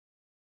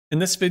In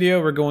this video,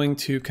 we're going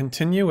to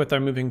continue with our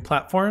moving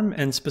platform,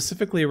 and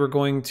specifically we're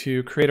going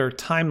to create our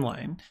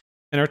timeline.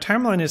 And our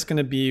timeline is going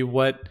to be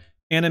what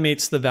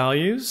animates the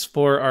values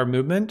for our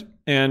movement,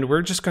 and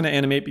we're just going to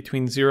animate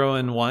between 0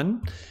 and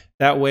 1.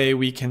 That way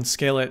we can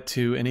scale it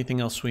to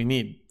anything else we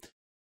need.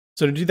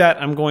 So to do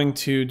that, I'm going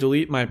to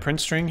delete my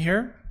print string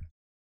here.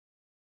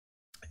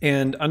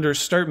 And under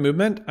Start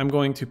Movement, I'm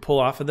going to pull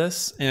off of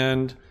this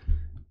and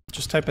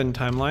just type in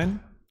Timeline,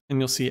 and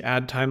you'll see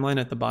Add Timeline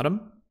at the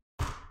bottom.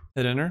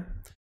 Hit Enter.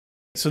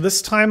 So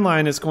this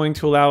timeline is going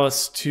to allow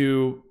us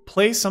to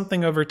play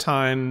something over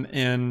time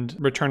and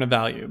return a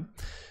value.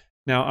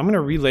 Now I'm going to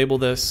relabel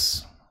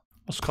this.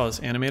 Let's call this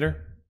Animator.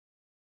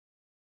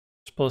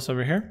 Just pull this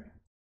over here.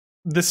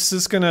 This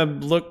is going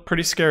to look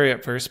pretty scary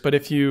at first, but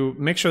if you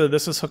make sure that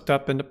this is hooked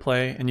up into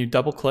Play and you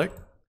double click,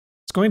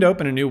 it's going to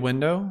open a new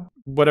window,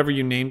 whatever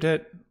you named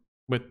it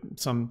with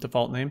some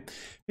default name.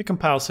 Hit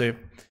Compile Save.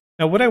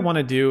 Now what I want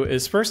to do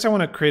is first I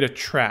want to create a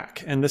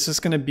track, and this is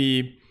going to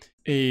be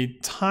a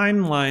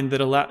timeline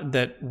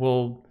that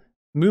will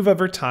move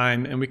over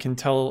time, and we can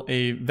tell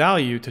a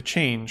value to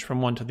change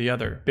from one to the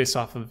other based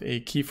off of a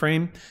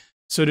keyframe.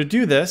 So to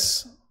do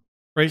this,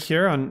 right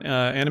here on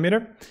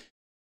Animator,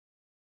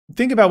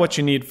 think about what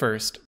you need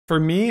first. For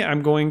me,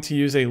 I'm going to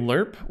use a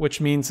Lerp, which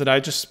means that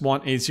I just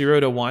want a 0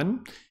 to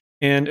 1.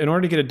 And in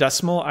order to get a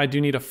decimal, I do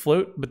need a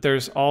float, but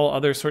there's all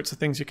other sorts of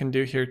things you can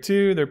do here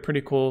too. They're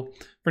pretty cool.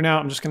 For now,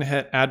 I'm just going to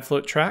hit Add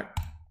Float Track.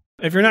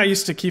 If you're not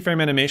used to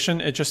keyframe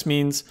animation, it just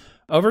means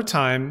over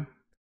time,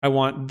 I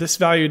want this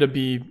value to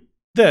be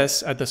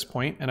this at this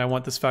point, and I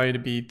want this value to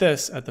be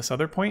this at this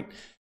other point.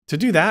 To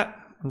do that,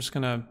 I'm just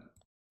gonna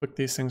click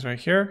these things right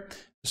here,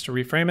 just to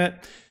reframe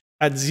it.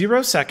 At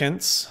 0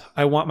 seconds,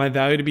 I want my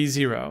value to be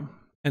 0.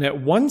 And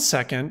at 1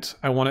 second,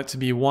 I want it to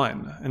be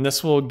 1. And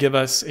this will give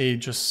us a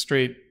just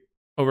straight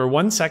over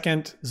 1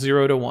 second,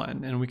 0 to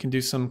 1. And we can do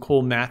some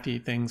cool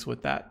mathy things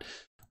with that.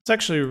 Let's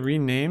actually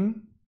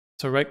rename.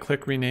 So right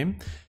click, rename.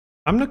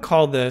 I'm going to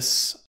call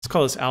this, let's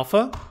call this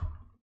alpha.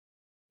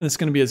 And it's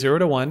going to be a 0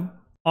 to 1.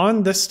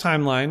 On this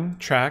timeline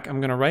track, I'm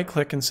going to right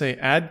click and say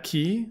add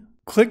key.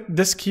 Click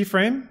this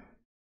keyframe.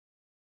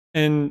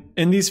 And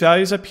in these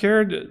values up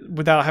here,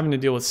 without having to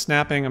deal with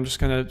snapping, I'm just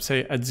going to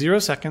say at 0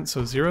 seconds,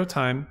 so 0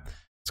 time,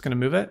 it's going to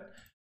move it.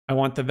 I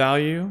want the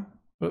value,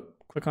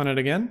 click on it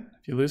again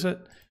if you lose it.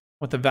 I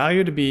want the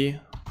value to be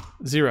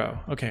 0.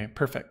 Okay,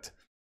 perfect.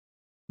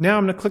 Now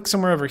I'm going to click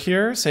somewhere over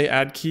here, say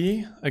add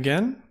key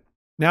again.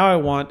 Now I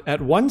want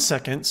at 1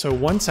 second, so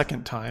 1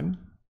 second time,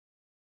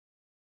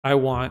 I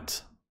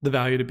want the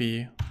value to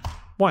be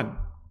 1.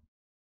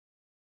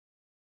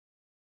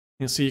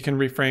 And so you can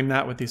reframe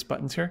that with these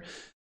buttons here.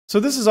 So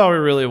this is all we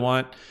really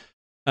want.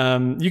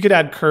 You could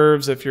add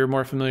curves if you're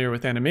more familiar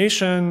with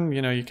animation.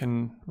 You know, you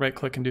can right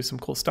click and do some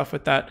cool stuff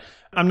with that.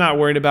 I'm not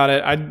worried about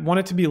it. I want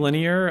it to be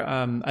linear.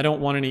 I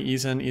don't want any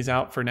ease in, ease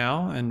out for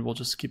now, and we'll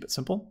just keep it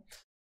simple.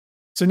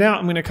 So now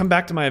I'm going to come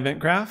back to my event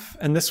graph,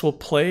 and this will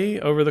play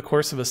over the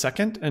course of a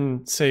second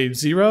and say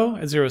 0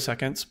 at 0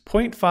 seconds,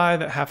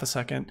 0.5 at half a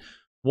second,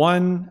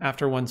 1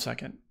 after 1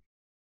 second.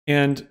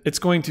 And it's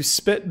going to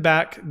spit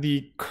back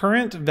the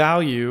current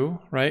value,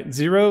 right?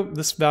 0,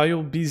 this value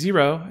will be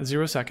 0 at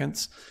 0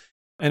 seconds,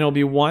 and it'll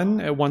be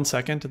 1 at 1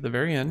 second at the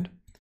very end.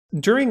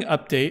 During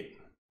update,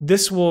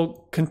 this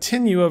will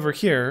continue over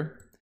here,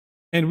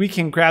 and we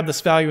can grab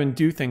this value and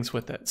do things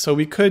with it. So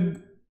we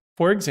could,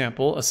 for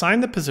example, assign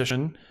the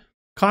position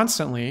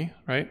constantly,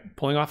 right?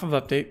 Pulling off of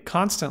update,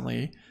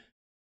 constantly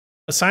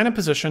assign a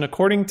position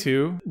according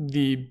to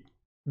the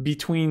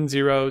between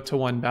 0 to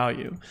 1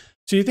 value.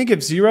 So you think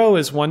if 0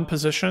 is one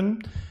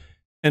position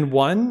and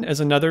 1 is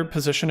another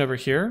position over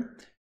here,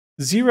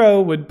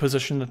 0 would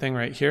position the thing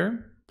right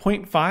here,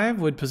 0.5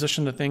 would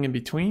position the thing in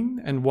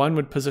between, and 1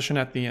 would position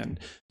at the end.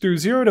 Through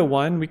 0 to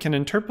 1, we can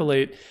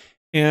interpolate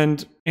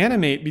and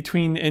animate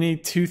between any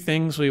two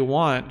things we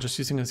want just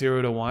using a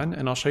 0 to 1,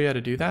 and I'll show you how to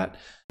do that.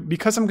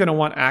 Because I'm going to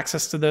want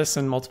access to this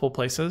in multiple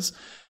places,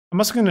 I'm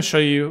also going to show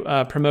you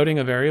promoting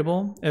a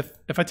variable.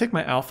 If I take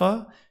my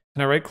alpha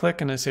and I right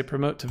click and I say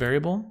promote to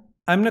variable,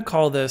 I'm going to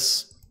call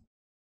this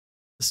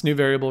new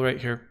variable right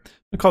here. I'm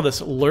going to call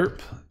this Lerp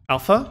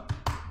alpha.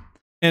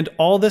 And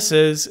all this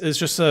is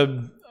just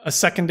a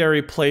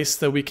secondary place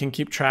that we can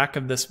keep track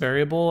of this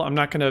variable. I'm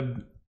not going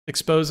to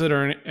expose it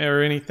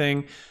or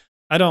anything.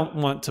 I don't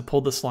want to pull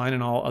this line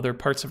in all other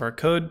parts of our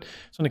code.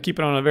 So I'm going to keep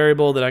it on a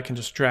variable that I can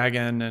just drag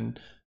in and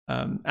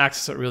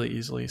access it really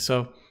easily.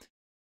 So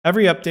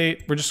every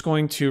update, we're just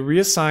going to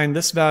reassign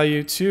this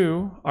value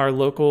to our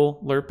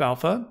local Lerp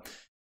alpha.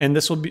 And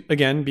this will be,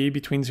 again, be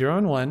between 0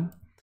 and 1.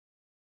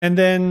 And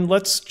then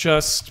let's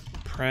just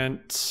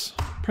print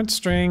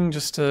string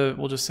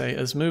we'll just say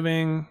is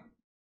moving.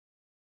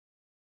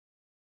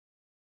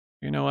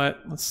 You know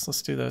what?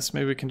 Let's do this.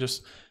 Maybe we can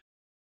just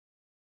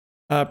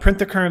print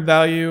the current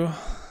value,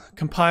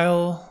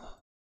 compile,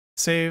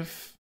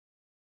 save.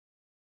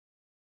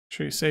 Make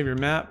sure you save your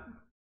map.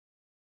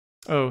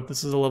 Oh,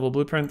 this is a level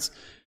blueprints.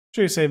 Make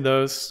sure you save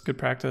those. Good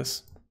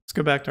practice. Let's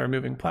go back to our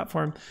moving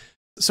platform.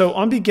 So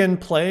on begin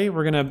play,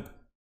 we're going to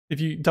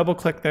if you double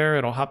click there,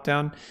 it'll hop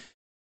down.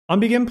 On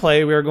begin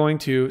play, we are going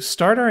to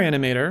start our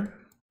animator,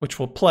 which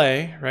will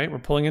play, right? We're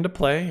pulling into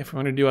play. If we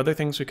want to do other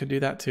things, we could do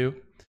that too.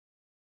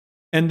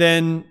 And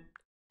then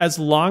as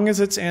long as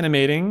it's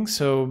animating,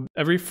 so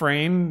every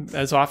frame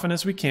as often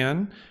as we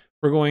can,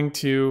 we're going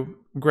to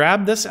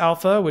grab this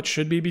alpha, which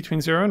should be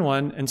between 0 and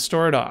 1, and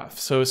store it off.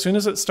 So as soon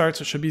as it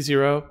starts, it should be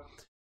 0.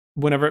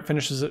 Whenever it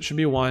finishes, it should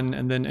be 1,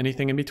 and then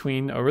anything in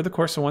between over the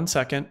course of 1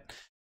 second.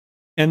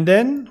 And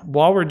then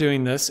while we're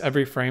doing this,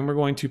 every frame, we're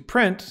going to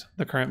print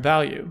the current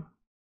value.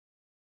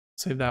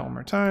 Save that one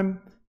more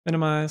time,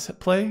 minimize, hit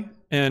play,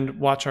 and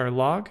watch our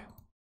log.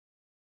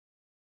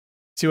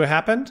 See what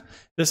happened?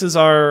 This is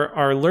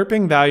our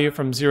lerping value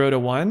from 0 to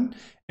 1,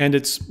 and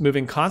it's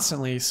moving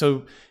constantly.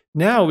 So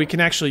now we can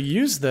actually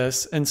use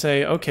this and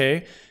say,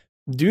 okay,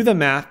 do the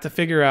math to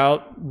figure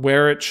out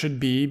where it should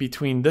be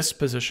between this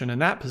position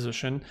and that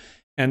position.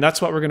 And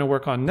that's what we're going to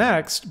work on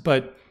next.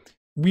 But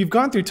we've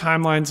gone through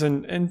timelines,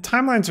 and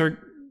timelines are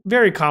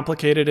very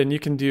complicated, and you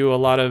can do a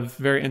lot of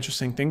very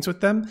interesting things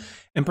with them.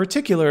 In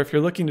particular, if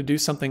you're looking to do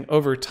something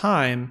over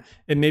time,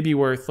 it may be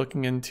worth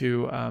looking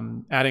into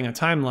adding a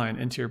timeline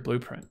into your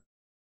blueprint.